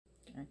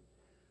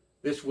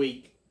This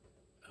week,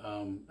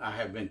 I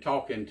have been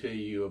talking to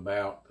you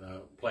about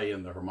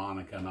playing the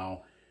harmonica and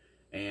all,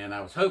 and I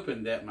was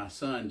hoping that my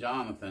son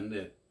Jonathan,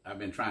 that I've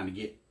been trying to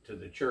get to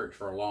the church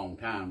for a long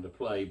time to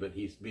play, but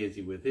he's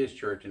busy with his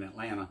church in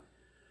Atlanta.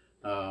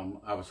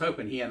 I was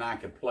hoping he and I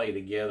could play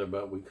together,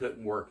 but we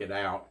couldn't work it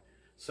out.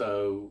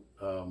 So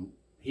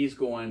he's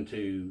going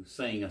to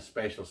sing a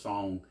special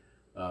song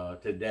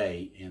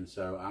today, and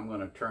so I'm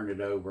going to turn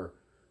it over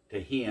to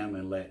him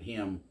and let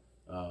him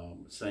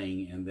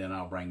sing, and then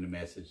I'll bring the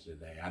message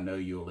today. I know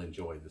you'll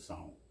enjoy the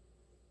song.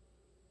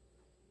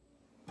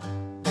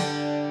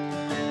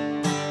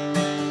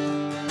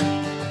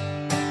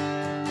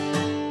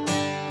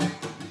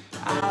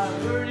 I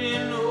heard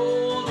an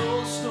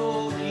old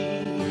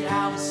story,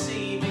 how a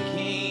Savior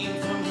came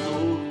from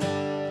glory,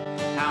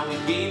 how he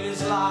gave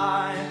his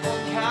life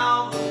on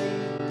Calvary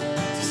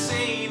to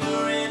save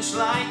a wretch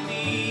like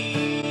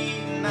me.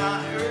 And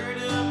I heard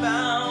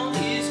about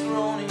his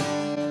groaning,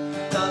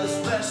 of his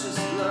precious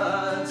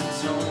blood's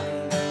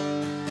atoning.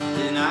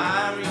 Then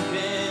I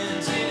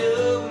repented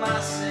of my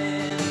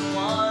sin and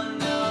won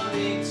the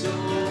victory.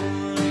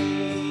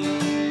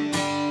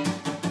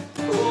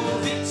 Oh,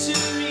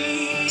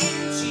 victory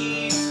in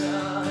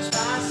Jesus,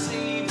 my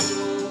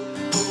Savior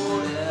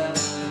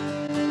forever.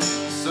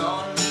 He saw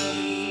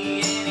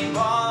me and he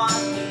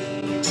bought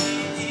me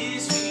with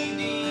his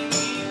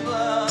redeeming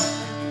blood.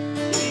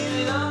 He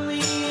loved me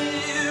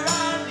ere I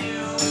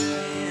knew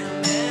him,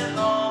 and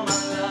all my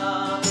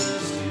love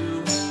was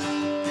due.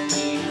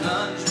 He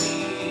plunged me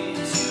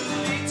to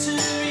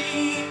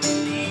victory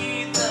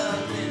beneath the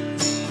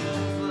cleansing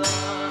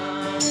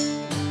flood.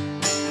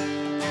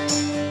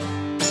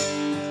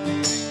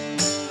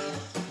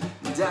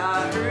 And I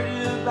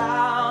heard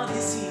about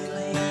his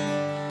healing,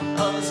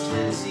 of his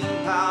cleansing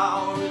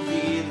power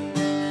revealing,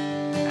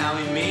 how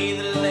he made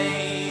the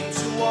lame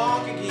to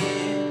walk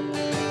again,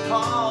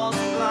 caused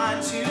the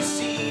blind to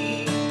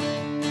see.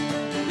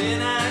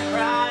 Then I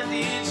cried,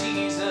 dear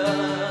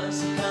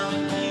Jesus, come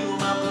and heal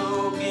my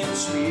broken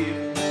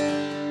spirit.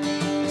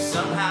 And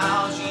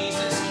somehow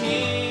Jesus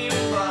came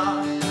and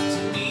brought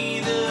to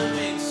me the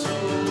victory.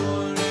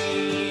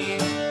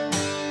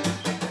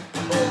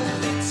 Oh,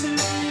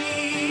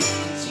 victory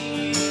in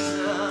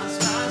Jesus,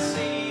 my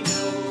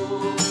Savior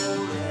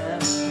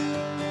forever.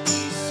 He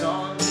saw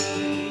me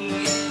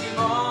and he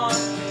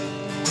bought me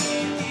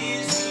with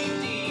his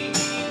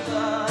redeeming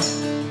blood.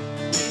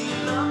 He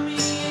loved me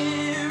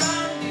ere I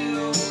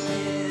knew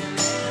him,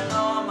 and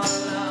all my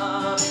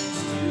love is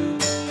due.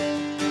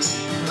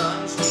 He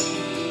plunged me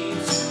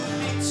to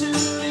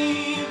victory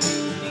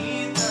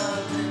beneath the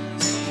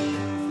cleansing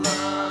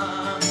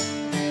flood.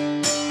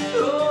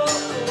 Oh,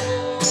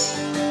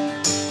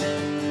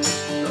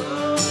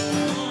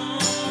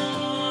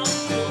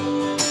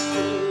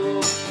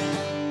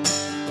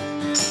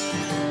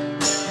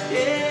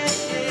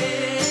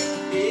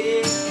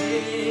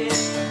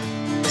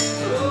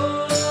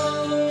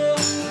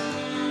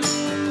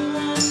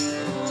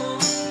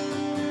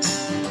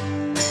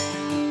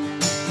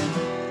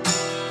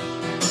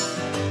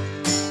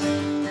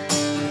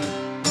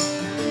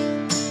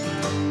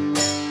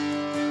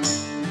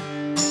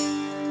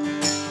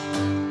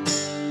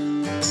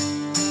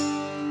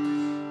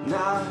 Now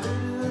I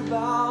heard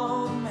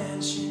about a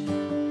mansion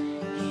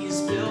he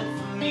has built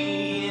for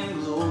me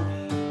in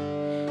glory,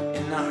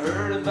 and I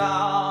heard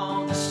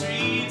about the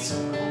streets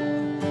of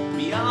gold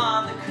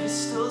beyond the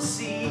crystal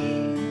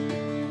sea,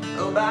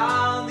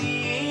 about the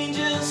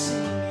angels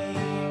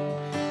singing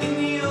in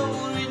the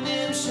old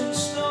redemption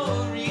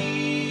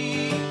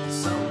story.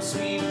 Some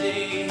sweet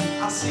day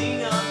I'll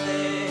sing up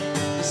there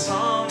the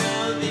song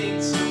of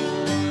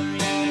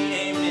victory.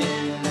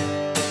 Amen.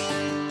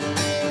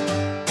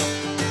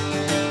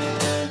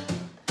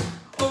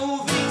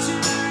 Oh,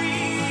 victory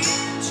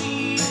in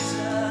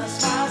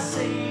Jesus, my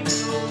Savior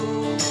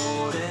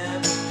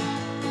forever.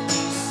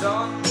 He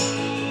saw me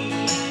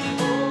and he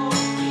bore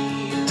me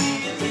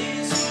with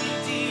his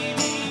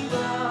redeeming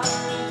blood.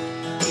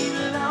 He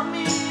loved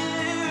me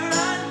ere I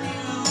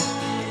knew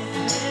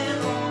him, and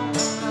all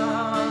my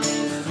love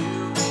is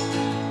due.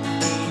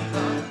 He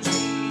plunged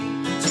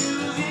me to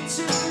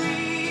victory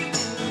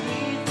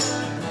beneath the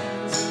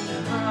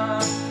cleansing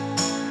flood.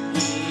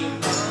 He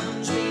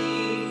plunged me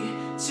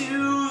to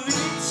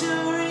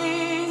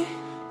victory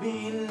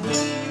beneath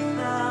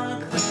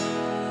the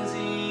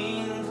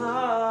cleansing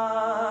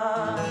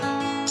flood.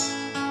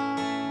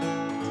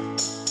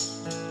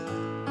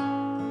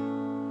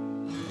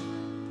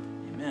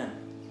 Amen.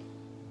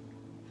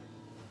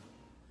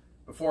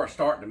 Before I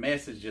start the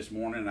message this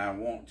morning, I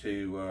want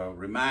to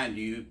remind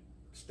you,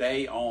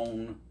 stay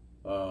on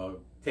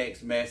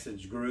text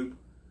message group.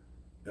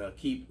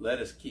 Let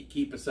us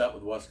keep us up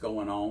with what's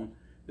going on.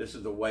 This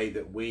is the way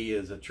that we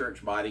as a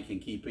church body can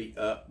keep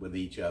up with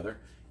each other.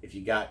 If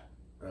you got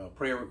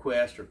prayer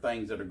requests or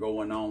things that are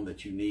going on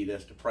that you need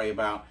us to pray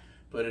about,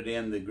 put it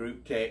in the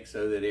group text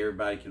so that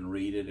everybody can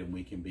read it and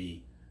we can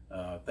be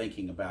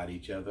thinking about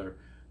each other.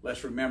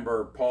 Let's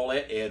remember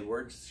Paulette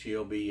Edwards.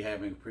 She'll be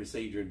having a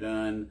procedure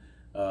done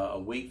a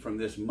week from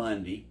this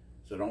Monday.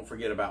 So don't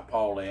forget about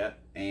Paulette,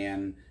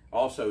 and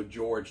also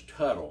George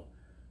Tuttle.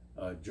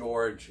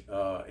 George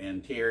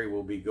and Terry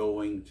will be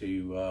going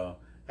to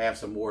have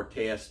some more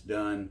tests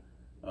done.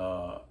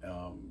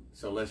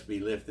 So let's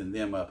be lifting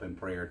them up in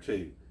prayer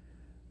too.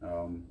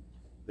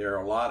 There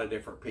are a lot of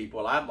different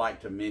people. I'd like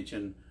to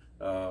mention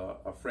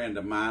a friend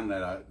of mine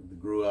that I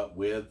grew up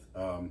with,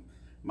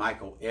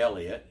 Michael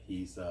Elliott.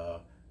 He's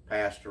a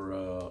pastor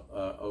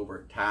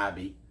over at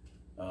Tybee,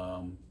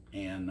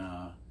 and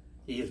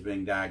he has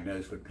been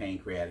diagnosed with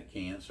pancreatic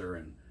cancer,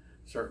 and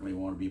certainly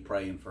want to be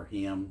praying for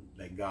him,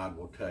 that God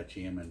will touch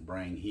him and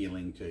bring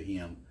healing to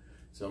him.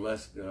 So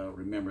let's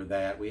remember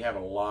that. We have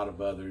a lot of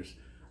others.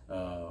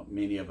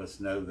 Many of us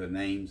know the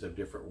names of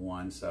different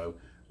ones, so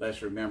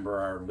let's remember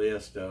our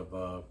list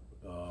of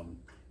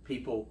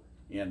people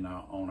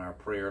on our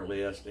prayer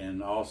list.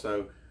 And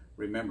also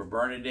remember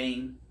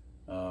Bernadine,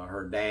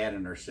 her dad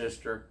and her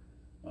sister.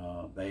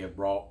 They have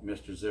brought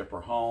Mr.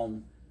 Zipper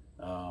home.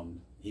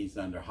 He's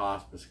under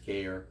hospice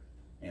care,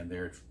 and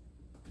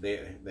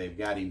they've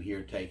got him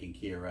here taking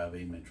care of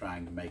him and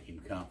trying to make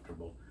him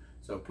comfortable.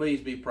 So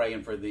please be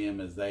praying for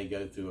them as they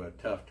go through a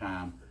tough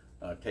time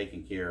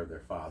taking care of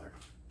their father.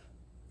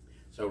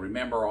 So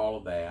remember all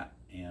of that.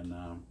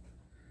 And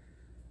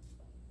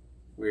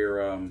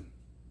we're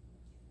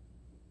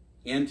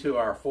into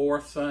our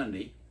fourth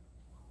Sunday.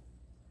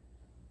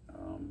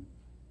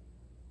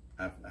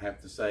 I have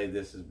to say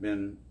this has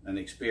been an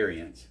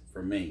experience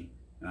for me,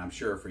 and I'm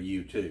sure for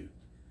you too.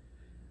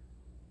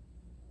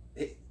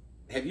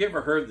 Have you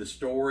ever heard the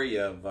story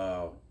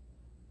of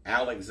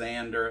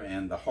Alexander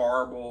and the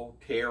horrible,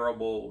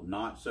 terrible,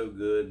 not so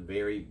good,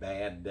 very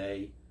bad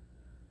day?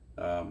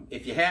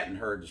 If you hadn't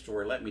heard the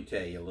story, let me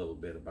tell you a little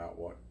bit about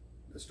what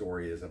the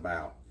story is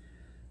about.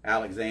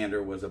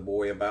 Alexander was a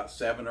boy about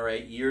 7 or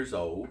 8 years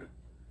old.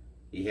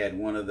 He had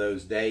one of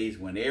those days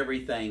when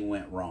everything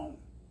went wrong.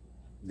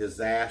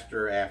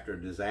 Disaster after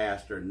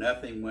disaster,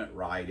 nothing went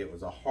right. It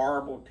was a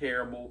horrible,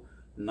 terrible,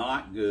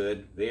 not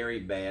good, very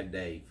bad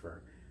day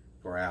for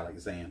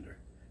Alexander.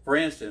 For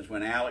instance,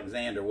 when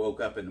Alexander woke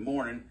up in the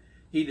morning,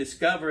 he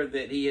discovered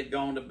that he had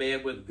gone to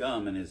bed with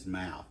gum in his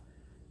mouth.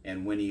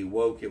 And when he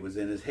woke, it was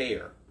in his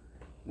hair.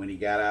 When he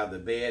got out of the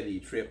bed,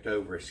 he tripped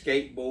over a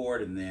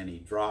skateboard, and then he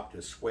dropped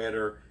his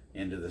sweater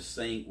into the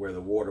sink where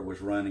the water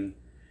was running.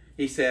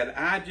 He said,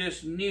 "I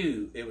just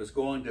knew it was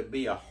going to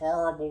be a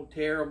horrible,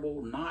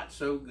 terrible, not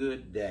so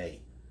good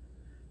day."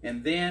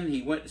 And then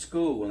he went to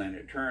school, and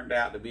it turned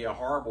out to be a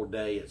horrible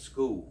day at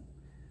school.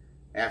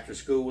 After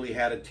school, he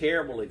had a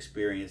terrible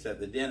experience at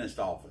the dentist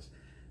office.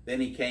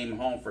 Then he came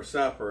home for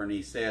supper, and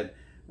he said,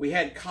 "We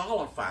had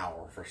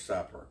cauliflower for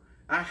supper.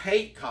 I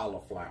hate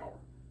cauliflower."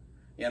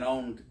 And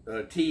on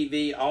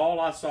TV, all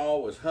I saw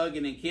was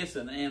hugging and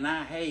kissing, and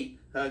I hate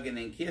hugging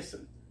and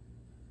kissing.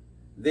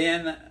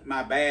 Then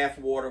my bath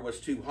water was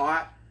too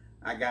hot.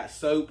 I got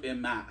soap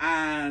in my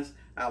eyes.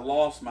 I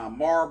lost my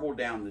marble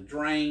down the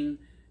drain.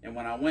 And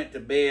when I went to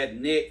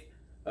bed, Nick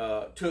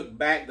took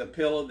back the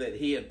pillow that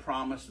he had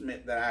promised me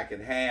that I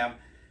could have.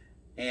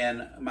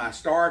 And my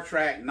Star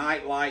Trek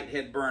nightlight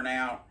had burnt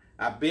out.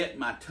 I bit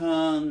my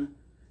tongue,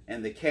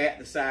 and the cat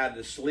decided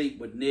to sleep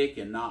with Nick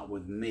and not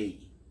with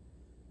me.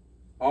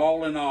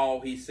 All in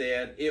all, he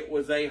said, it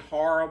was a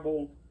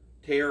horrible,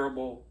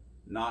 terrible,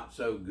 not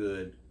so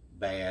good,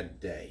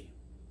 bad day.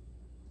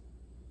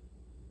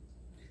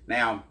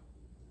 Now,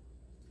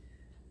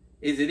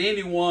 is it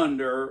any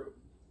wonder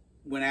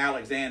when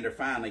Alexander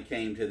finally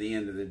came to the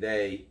end of the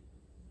day,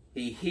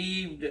 he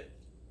heaved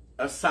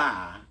a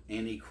sigh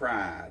and he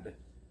cried,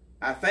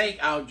 "I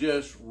think I'll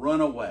just run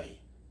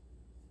away."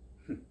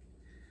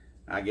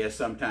 I guess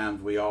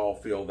sometimes we all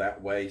feel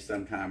that way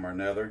sometime or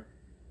another.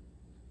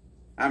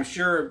 I'm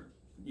sure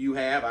you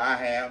have, I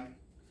have.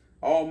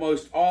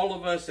 Almost all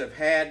of us have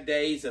had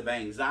days of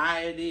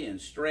anxiety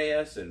and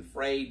stress and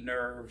frayed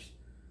nerves,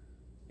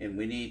 and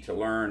we need to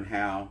learn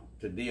how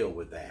to deal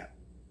with that.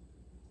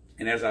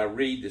 And as I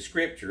read the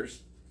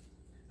scriptures,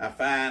 I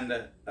find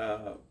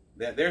that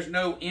there's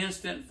no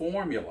instant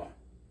formula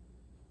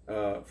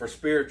for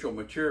spiritual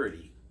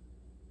maturity.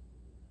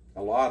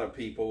 A lot of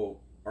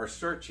people are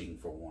searching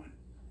for one.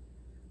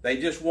 They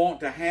just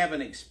want to have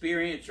an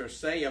experience or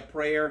say a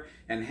prayer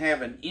and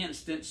have an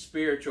instant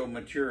spiritual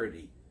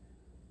maturity.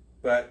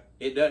 But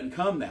it doesn't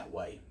come that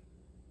way.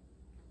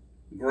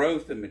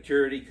 Growth and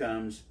maturity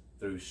comes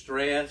through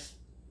stress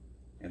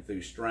and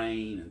through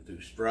strain and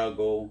through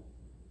struggle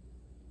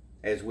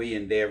as we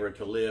endeavor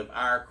to live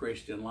our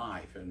Christian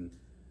life. And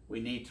we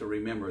need to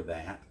remember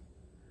that.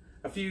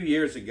 A few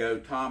years ago,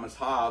 Thomas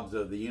Hobbes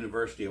of the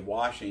University of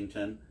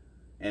Washington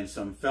and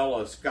some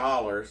fellow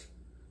scholars,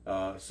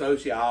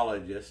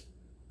 sociologists,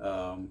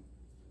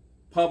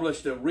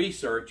 published a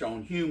research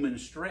on human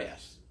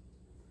stress.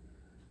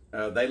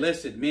 They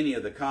listed many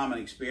of the common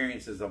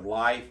experiences of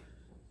life,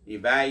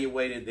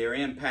 evaluated their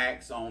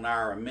impacts on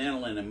our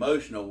mental and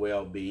emotional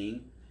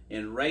well-being,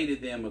 and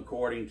rated them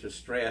according to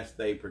stress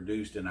they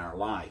produced in our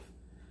life.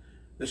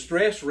 The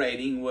stress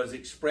rating was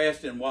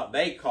expressed in what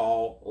they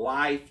call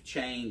life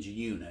change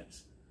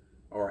units,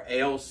 or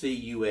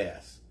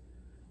LCUS.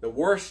 the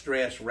worst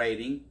stress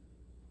rating,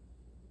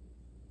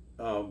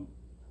 the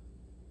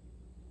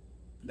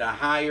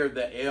higher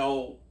the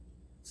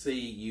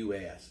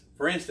LCUS.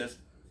 For instance,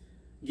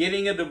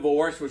 getting a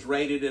divorce was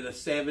rated at a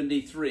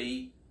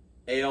 73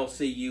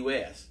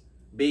 LCUS.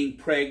 Being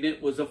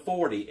pregnant was a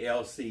 40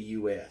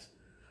 LCUS.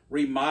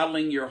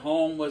 Remodeling your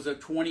home was a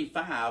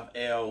 25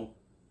 LCUS.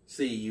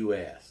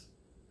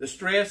 The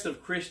stress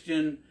of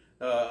Christmas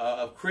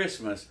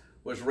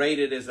was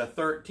rated as a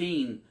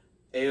 13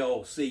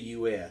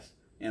 LCUS,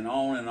 and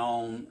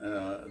on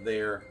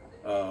their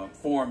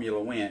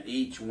formula went,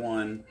 each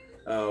one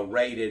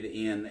rated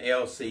in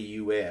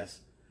LCUS.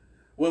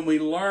 When we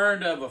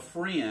learned of a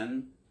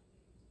friend,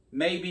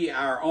 maybe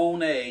our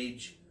own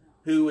age,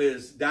 who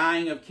is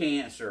dying of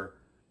cancer,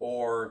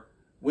 or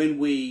when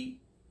we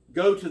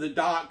go to the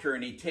doctor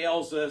and he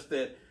tells us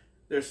that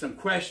there's some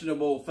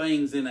questionable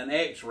things in an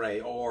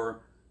x-ray,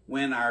 or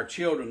when our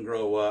children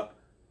grow up,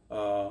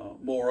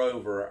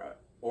 moreover,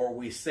 or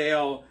we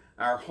sell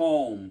our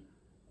home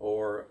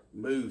or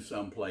move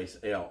someplace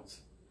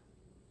else,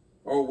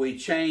 or we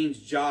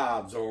change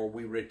jobs, or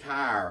we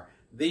retire.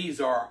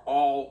 These are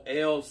all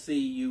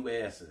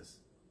LCUSs.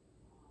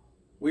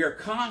 We are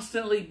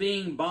constantly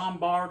being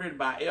bombarded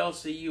by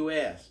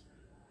LCUS.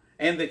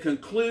 And the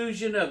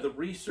conclusion of the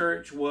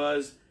research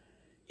was,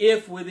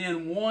 if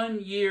within 1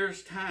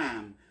 year's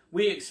time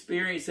we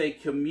experience a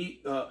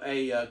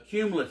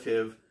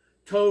cumulative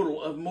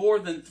total of more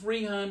than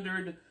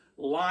 300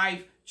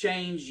 life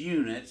change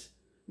units,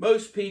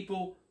 most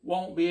people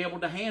won't be able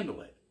to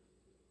handle it.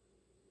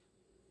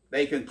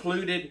 They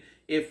concluded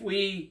if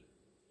we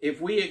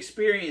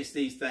experience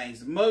these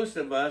things, most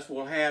of us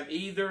will have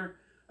either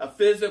a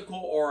physical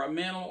or a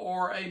mental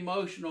or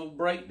emotional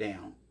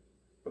breakdown,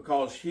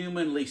 because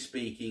humanly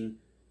speaking,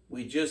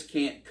 we just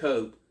can't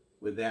cope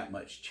with that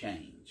much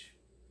change.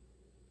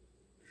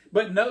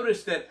 But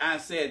notice that I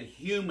said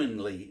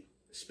humanly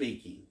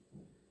speaking,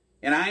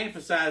 and I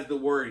emphasize the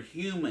word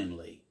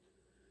humanly,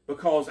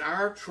 because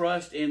our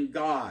trust in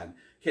God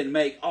can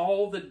make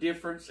all the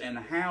difference in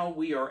how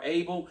we are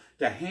able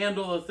to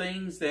handle the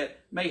things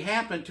that may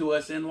happen to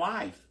us in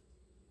life.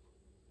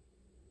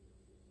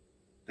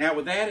 Now,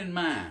 with that in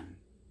mind,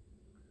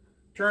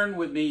 turn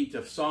with me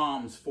to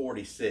Psalms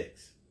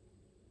 46.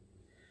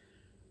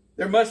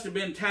 There must have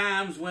been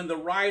times when the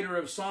writer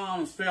of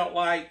Psalms felt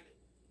like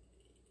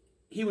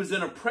he was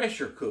in a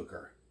pressure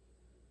cooker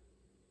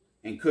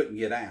and couldn't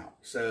get out.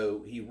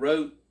 So he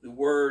wrote the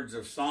words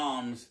of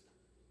Psalms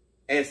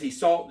as he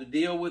sought to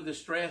deal with the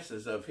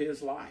stresses of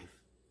his life.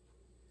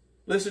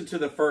 Listen to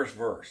the first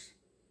verse.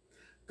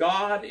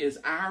 God is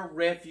our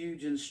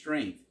refuge and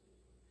strength,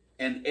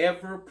 an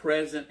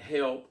ever-present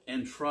help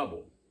in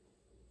trouble.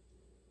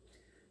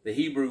 The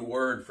Hebrew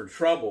word for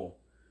trouble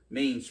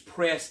means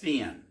pressed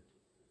in.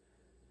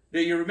 Do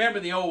you remember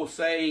the old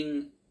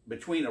saying,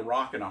 between a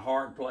rock and a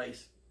hard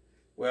place?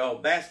 Well,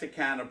 that's the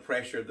kind of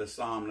pressure the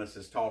psalmist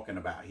is talking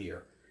about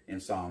here in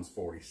Psalms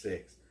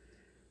 46.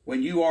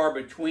 When you are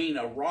between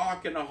a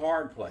rock and a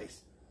hard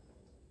place,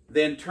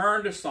 then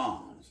turn to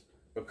Psalms,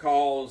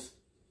 because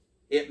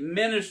it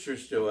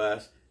ministers to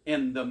us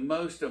in the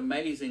most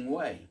amazing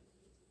way.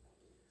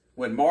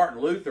 When Martin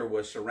Luther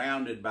was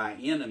surrounded by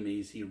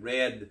enemies, he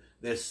read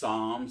this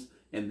Psalms,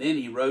 and then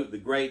he wrote the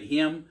great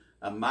hymn,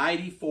 "A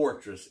Mighty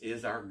Fortress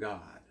is Our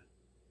God."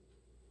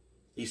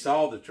 He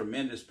saw the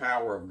tremendous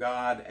power of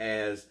God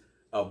as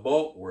a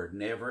bulwark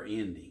never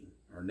ending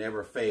or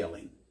never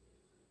failing.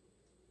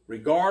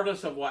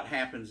 Regardless of what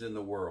happens in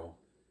the world,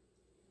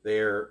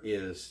 there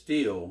is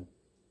still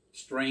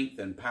strength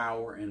and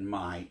power and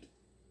might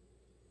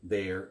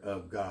there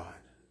of God.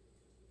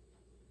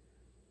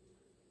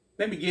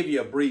 Let me give you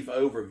a brief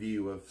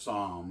overview of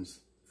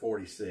Psalms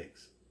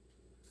 46.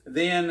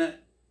 Then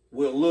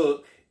we'll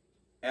look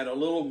at a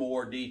little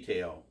more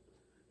detail.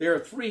 There are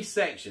 3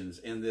 sections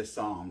in this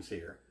Psalms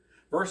here.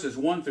 Verses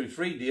 1 through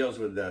 3 deals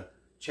with the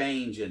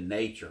change in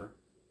nature.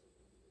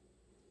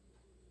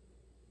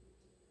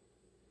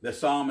 The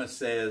psalmist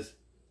says,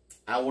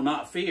 I will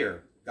not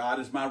fear. God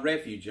is my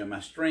refuge and my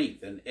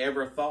strength, and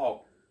ever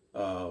thought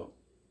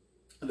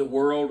the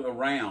world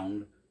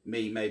around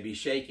me may be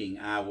shaking,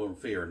 I will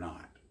fear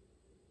not.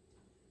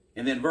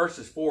 And then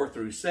verses 4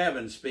 through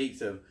 7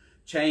 speaks of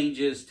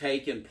changes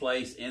taking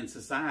place in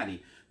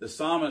society. The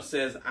psalmist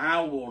says,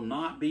 I will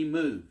not be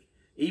moved.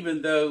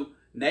 Even though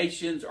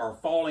nations are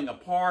falling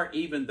apart,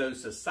 even though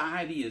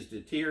society is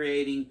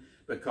deteriorating,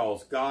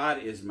 because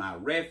God is my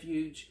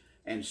refuge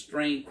and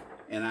strength,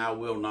 and I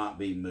will not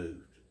be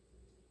moved.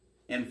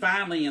 And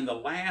finally, in the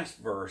last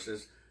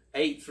verses,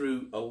 8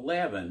 through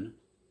 11,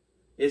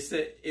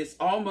 it's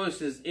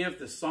almost as if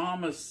the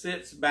psalmist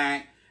sits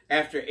back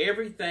after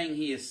everything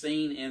he has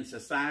seen in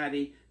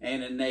society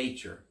and in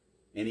nature,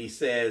 and he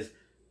says,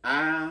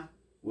 I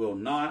will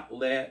not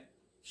let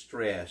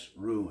stress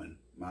ruin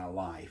my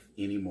life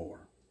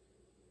anymore.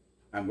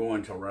 I'm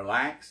going to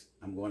relax.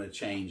 I'm going to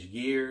change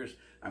gears.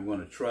 I'm going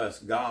to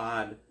trust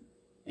God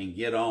and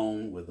get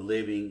on with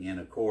living in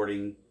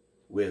according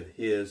with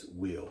His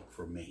will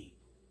for me.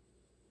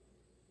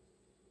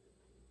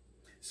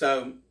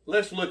 So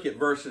let's look at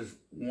verses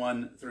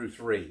 1 through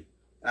 3.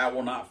 I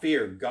will not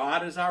fear.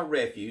 God is our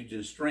refuge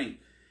and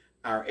strength,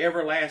 our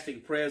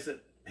everlasting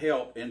present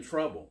help in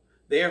trouble.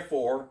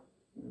 Therefore,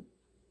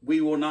 we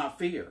will not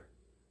fear.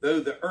 Though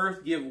the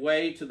earth give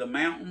way to the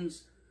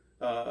mountains,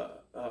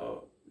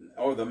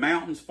 or the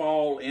mountains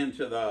fall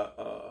into the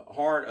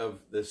heart of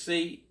the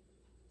sea,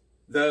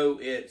 though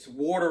its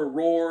water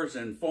roars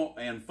and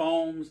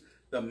foams,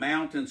 the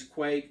mountains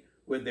quake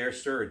with their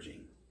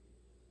surging.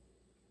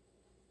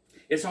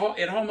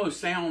 It almost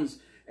sounds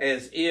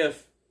as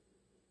if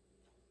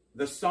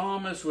the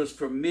psalmist was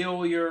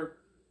familiar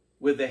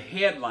with the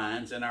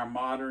headlines in our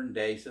modern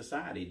day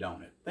society,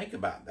 don't it? Think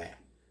about that.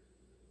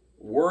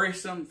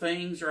 Worrisome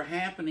things are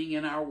happening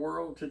in our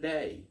world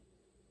today.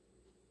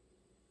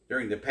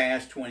 During the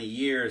past 20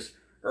 years,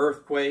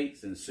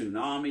 earthquakes and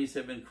tsunamis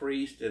have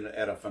increased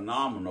at a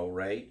phenomenal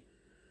rate.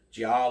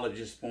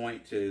 Geologists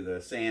point to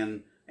the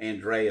San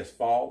Andreas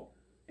Fault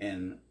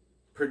and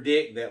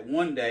predict that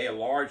one day a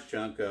large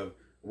chunk of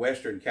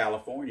Western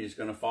California is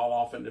going to fall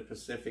off into the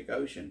Pacific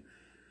Ocean.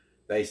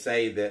 They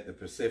say that the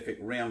Pacific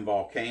Rim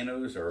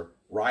volcanoes are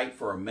ripe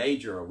for a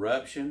major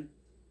eruption.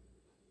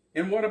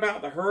 And what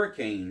about the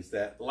hurricanes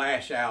that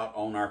lash out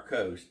on our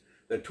coast?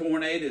 The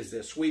tornadoes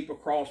that sweep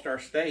across our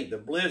state, the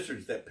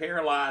blizzards that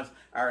paralyze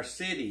our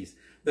cities,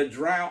 the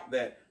drought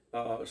that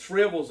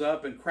shrivels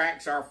up and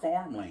cracks our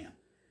farmland,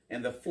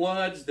 and the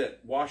floods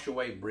that wash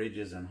away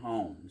bridges and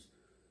homes.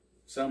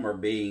 Some are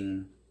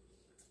beginning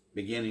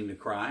to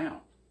cry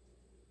out.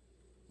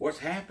 What's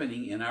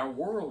happening in our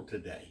world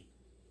today?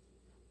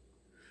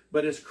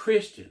 But as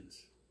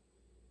Christians,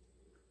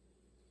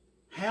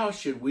 how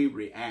should we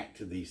react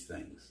to these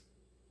things?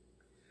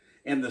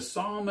 And the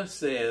psalmist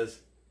says,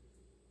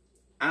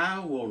 I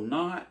will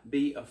not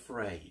be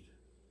afraid.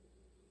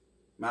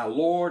 My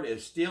Lord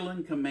is still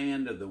in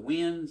command of the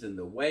winds and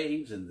the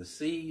waves and the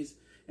seas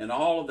and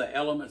all of the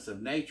elements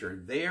of nature.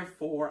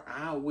 Therefore,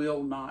 I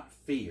will not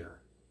fear.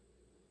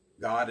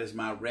 God is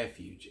my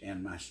refuge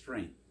and my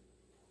strength.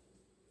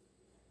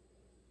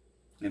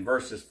 In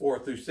verses 4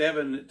 through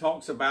 7, it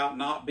talks about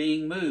not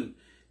being moved.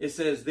 It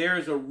says, there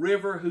is a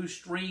river whose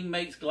stream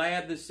makes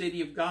glad the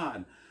city of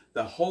God,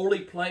 the holy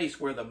place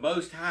where the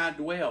Most High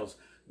dwells.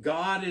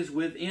 God is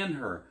within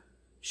her.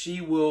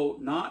 She will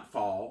not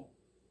fall.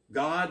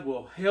 God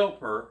will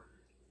help her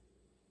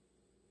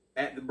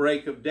at the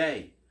break of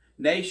day.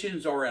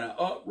 Nations are in an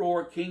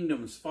uproar.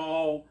 Kingdoms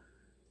fall.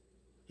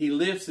 He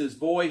lifts his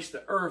voice.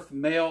 The earth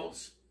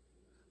melts.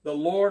 The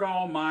Lord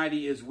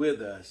Almighty is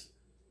with us.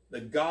 The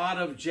God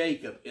of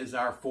Jacob is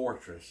our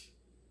fortress.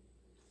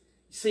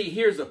 See,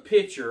 here's a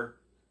picture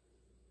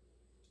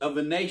of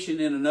a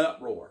nation in an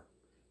uproar.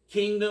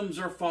 Kingdoms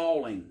are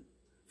falling.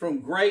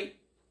 From great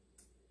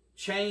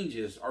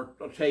changes are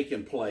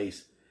taking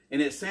place. And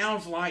it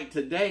sounds like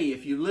today,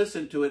 if you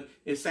listen to it,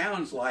 it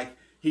sounds like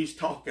he's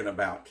talking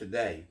about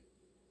today.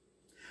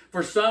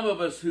 For some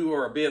of us who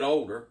are a bit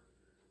older,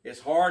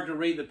 it's hard to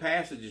read the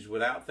passages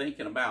without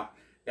thinking about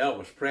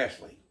Elvis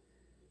Presley.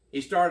 He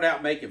started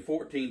out making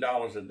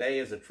 $14 a day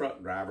as a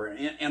truck driver,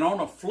 and on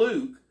a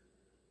fluke,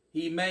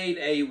 he made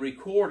a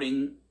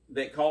recording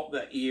that caught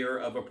the ear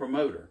of a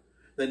promoter.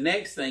 The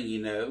next thing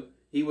you know,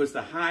 he was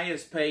the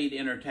highest paid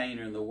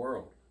entertainer in the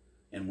world.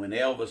 And when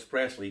Elvis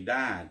Presley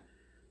died,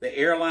 the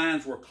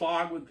airlines were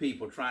clogged with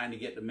people trying to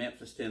get to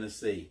Memphis,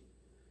 Tennessee.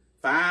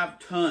 5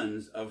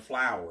 tons of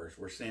flowers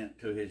were sent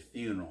to his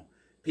funeral.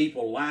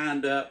 People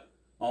lined up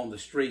on the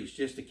streets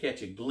just to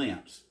catch a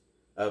glimpse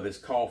of his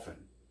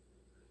coffin.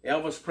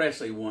 Elvis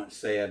Presley once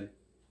said,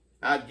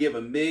 I'd give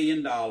 $1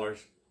 million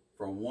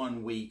for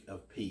 1 week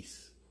of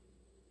peace.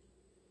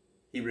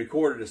 He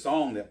recorded a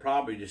song that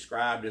probably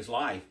described his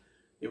life.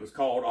 It was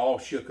called All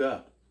Shook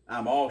Up.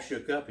 I'm all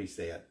shook up, he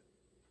said.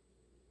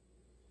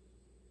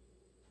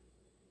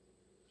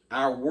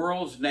 Our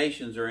world's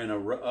nations are in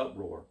an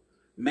uproar.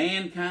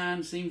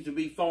 Mankind seems to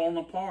be falling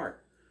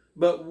apart.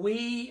 But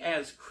we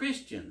as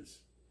Christians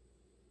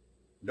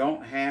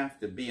don't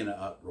have to be in an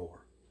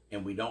uproar,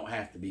 and we don't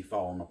have to be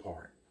falling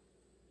apart.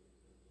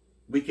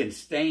 We can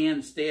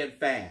stand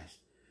steadfast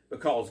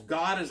because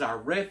God is our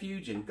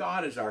refuge and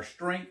God is our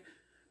strength,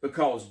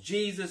 because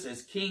Jesus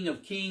is King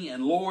of kings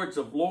and Lords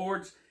of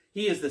lords.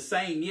 He is the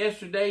same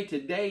yesterday,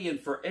 today, and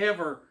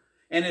forever.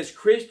 And as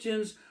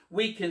Christians,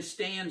 we can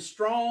stand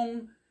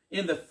strong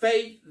in the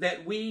faith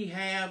that we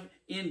have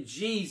in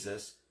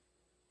Jesus,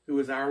 who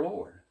is our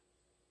Lord.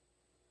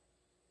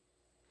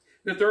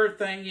 The third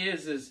thing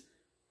is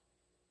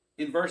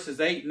in verses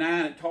 8 and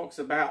 9, it talks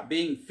about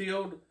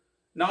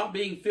not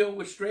being filled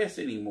with stress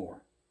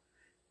anymore.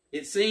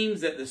 It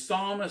seems that the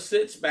psalmist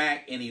sits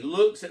back and he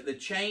looks at the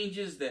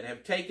changes that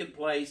have taken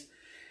place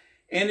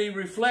and he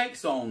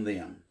reflects on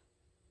them.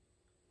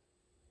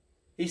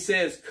 He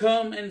says,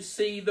 come and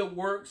see the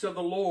works of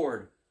the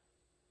Lord,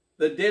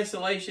 the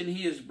desolation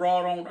he has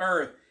brought on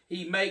earth.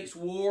 He makes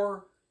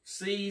war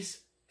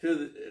cease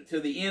to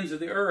the ends of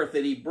the earth,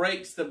 and he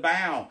breaks the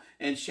bow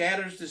and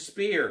shatters the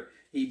spear.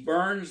 He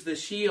burns the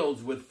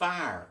shields with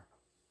fire.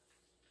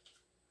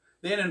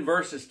 Then in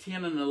verses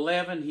 10 and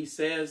 11, he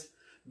says,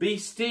 Be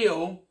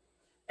still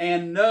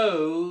and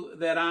know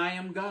that I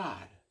am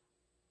God.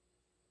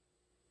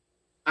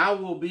 I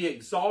will be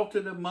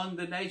exalted among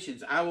the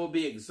nations. I will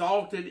be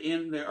exalted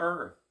in the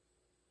earth.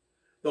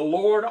 The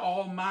Lord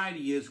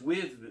Almighty is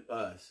with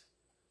us.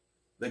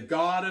 The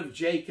God of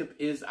Jacob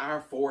is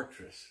our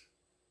fortress.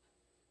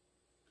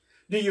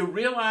 Do you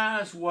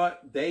realize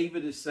what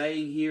David is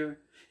saying here?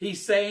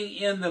 He's saying,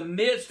 in the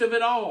midst of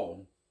it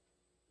all,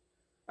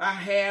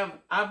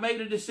 I've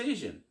made a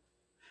decision.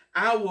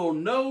 I will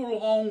no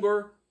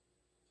longer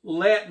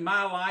let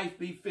my life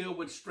be filled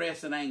with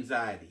stress and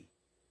anxiety.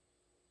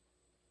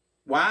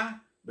 Why?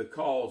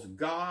 Because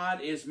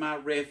God is my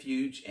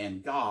refuge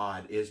and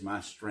God is my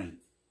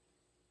strength.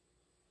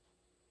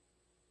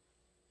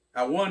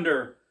 I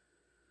wonder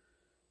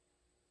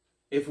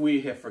if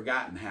we have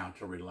forgotten how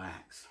to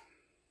relax.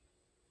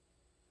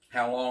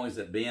 How long has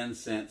it been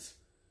since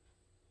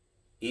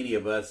any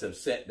of us have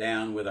sat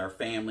down with our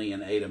family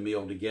and ate a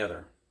meal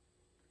together?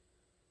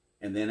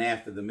 And then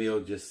after the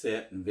meal just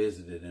sat and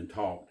visited and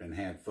talked and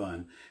had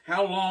fun.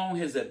 How long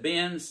has it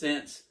been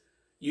since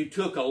you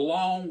took a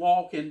long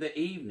walk in the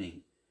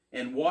evening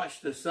and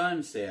watched the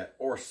sunset,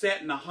 or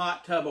sat in a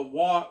hot tub of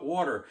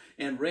water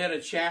and read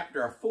a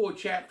full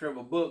chapter of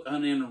a book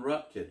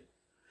uninterrupted?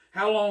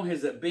 How long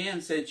has it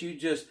been since you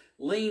just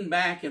leaned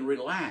back and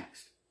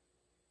relaxed?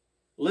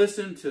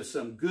 Listen to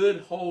some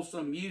good,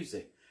 wholesome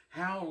music.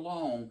 How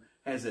long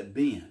has it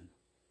been?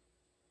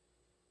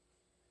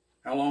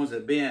 How long has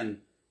it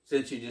been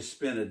since you just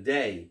spent a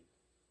day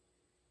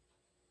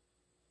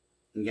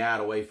and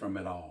got away from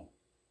it all?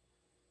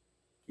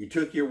 You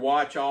took your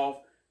watch off.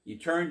 You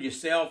turned your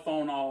cell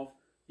phone off.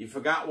 You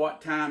forgot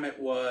what time it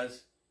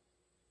was.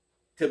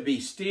 To be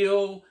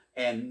still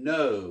and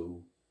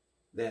know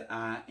that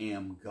I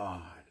am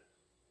God.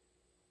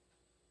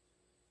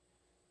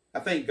 I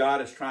think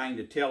God is trying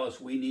to tell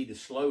us we need to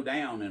slow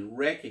down and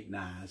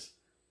recognize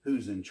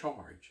who's in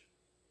charge.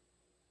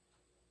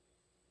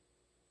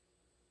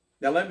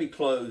 Now let me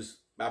close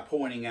by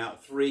pointing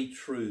out 3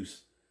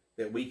 truths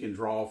that we can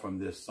draw from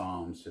this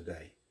Psalms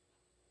today.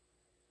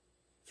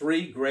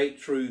 3 great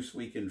truths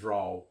we can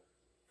draw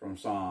from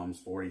Psalms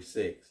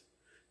 46.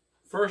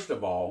 First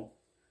of all,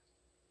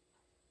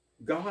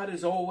 God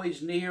is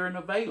always near and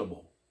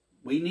available.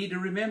 We need to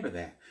remember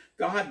that.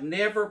 God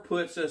never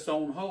puts us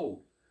on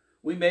hold.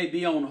 We may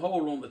be on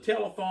hold on the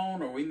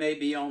telephone, or we may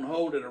be on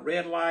hold at a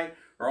red light,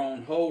 or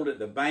on hold at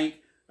the bank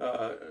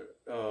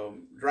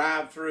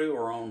drive-through,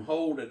 or on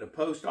hold at the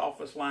post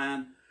office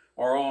line,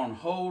 or on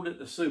hold at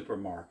the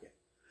supermarket.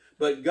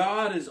 But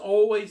God is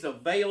always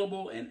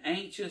available and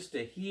anxious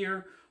to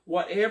hear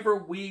whatever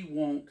we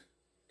want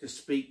to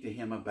speak to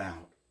Him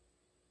about.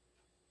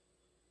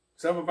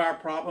 Some of our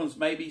problems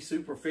may be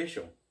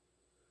superficial,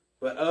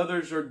 but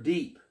others are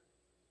deep,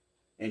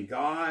 and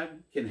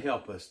God can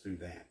help us through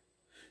that.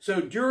 So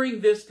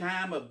during this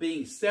time of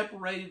being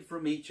separated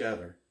from each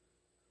other,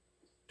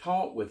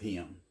 talk with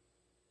Him.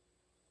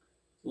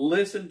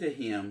 Listen to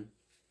Him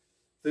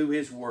through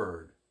His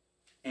Word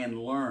and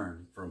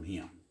learn from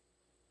Him.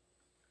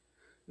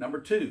 Number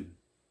 2,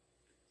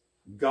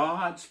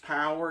 God's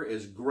power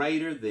is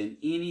greater than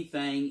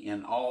anything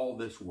in all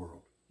this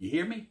world. You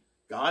hear me?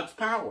 God's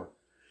power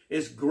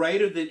is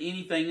greater than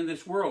anything in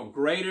this world,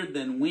 greater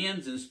than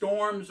winds and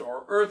storms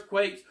or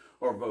earthquakes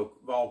or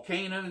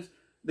volcanoes.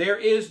 There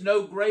is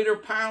no greater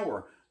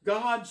power.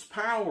 God's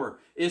power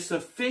is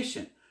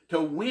sufficient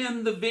to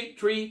win the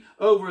victory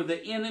over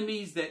the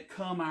enemies that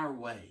come our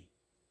way.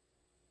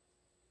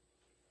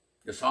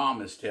 The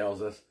psalmist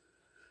tells us,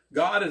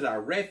 God is our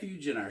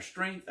refuge and our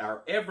strength,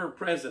 our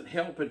ever-present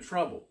help in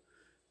trouble.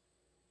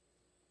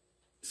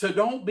 So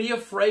don't be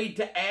afraid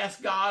to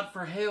ask God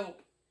for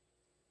help.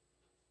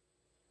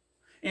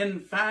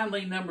 And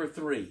finally, number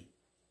 3,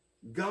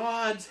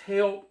 God's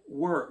help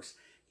works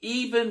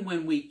even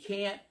when we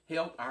can't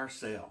help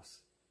ourselves.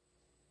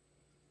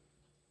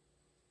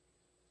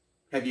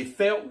 Have you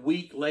felt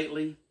weak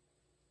lately?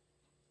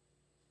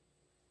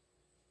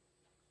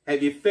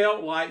 Have you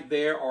felt like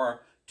there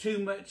are too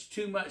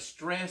much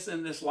stress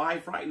in this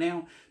life right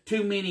now?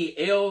 Too many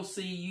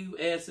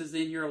LCUSs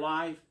in your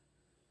life?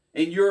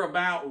 And you're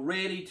about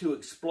ready to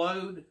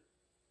explode?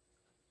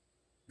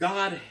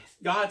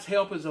 God's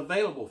help is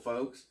available,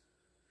 folks.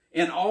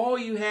 And all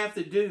you have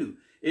to do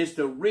is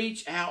to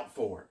reach out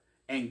for it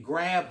and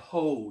grab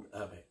hold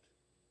of it.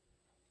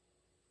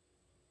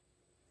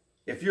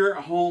 If you're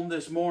at home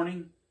this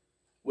morning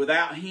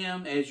without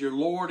Him as your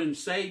Lord and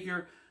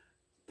Savior,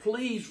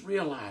 please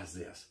realize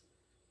this.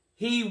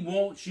 He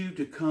wants you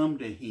to come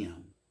to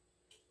Him.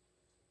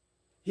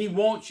 He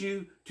wants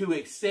you to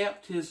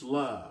accept His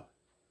love,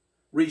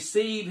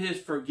 receive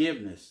His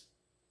forgiveness,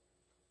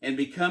 and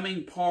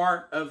becoming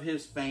part of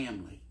His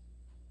family.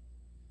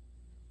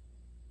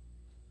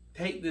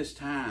 Take this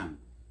time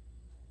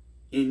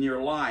in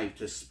your life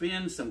to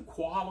spend some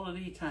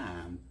quality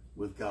time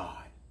with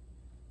God.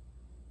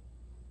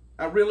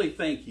 I really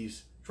think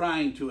He's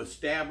trying to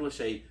establish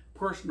a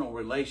personal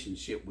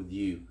relationship with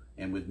you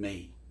and with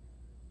me.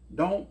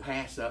 Don't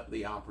pass up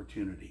the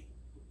opportunity.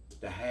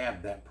 to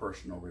have that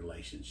personal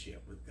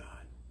relationship with God.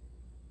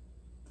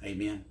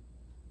 Amen.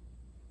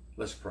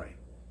 Let's pray.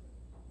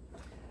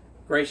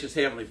 Gracious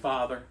Heavenly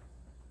Father,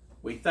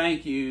 we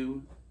thank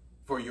you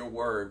for your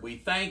word. We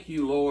thank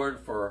you, Lord,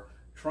 for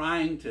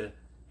trying to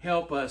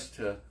help us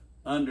to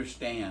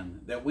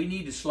understand that we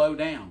need to slow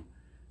down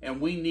and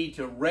we need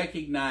to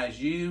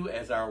recognize you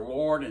as our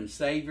Lord and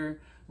Savior,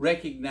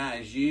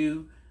 recognize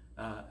you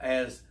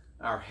as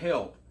our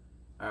help,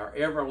 our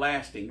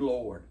everlasting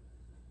Lord.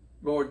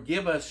 Lord,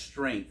 give us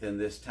strength in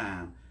this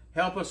time.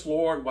 Help us,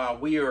 Lord, while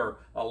we are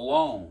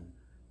alone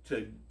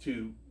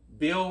to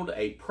build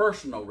a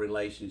personal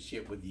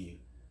relationship with you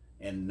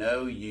and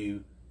know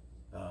you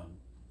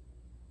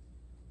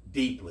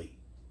deeply.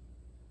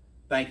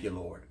 Thank you,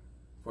 Lord,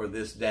 for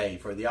this day,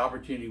 for the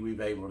opportunity we've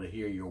been able to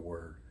hear your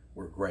word.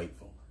 We're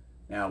grateful.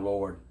 Now,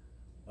 Lord,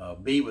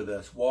 be with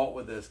us, walk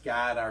with us,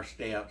 guide our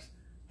steps.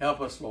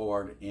 Help us,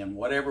 Lord, in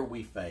whatever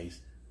we face,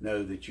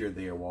 know that you're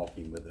there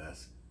walking with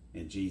us.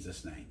 In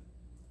Jesus' name,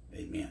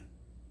 amen.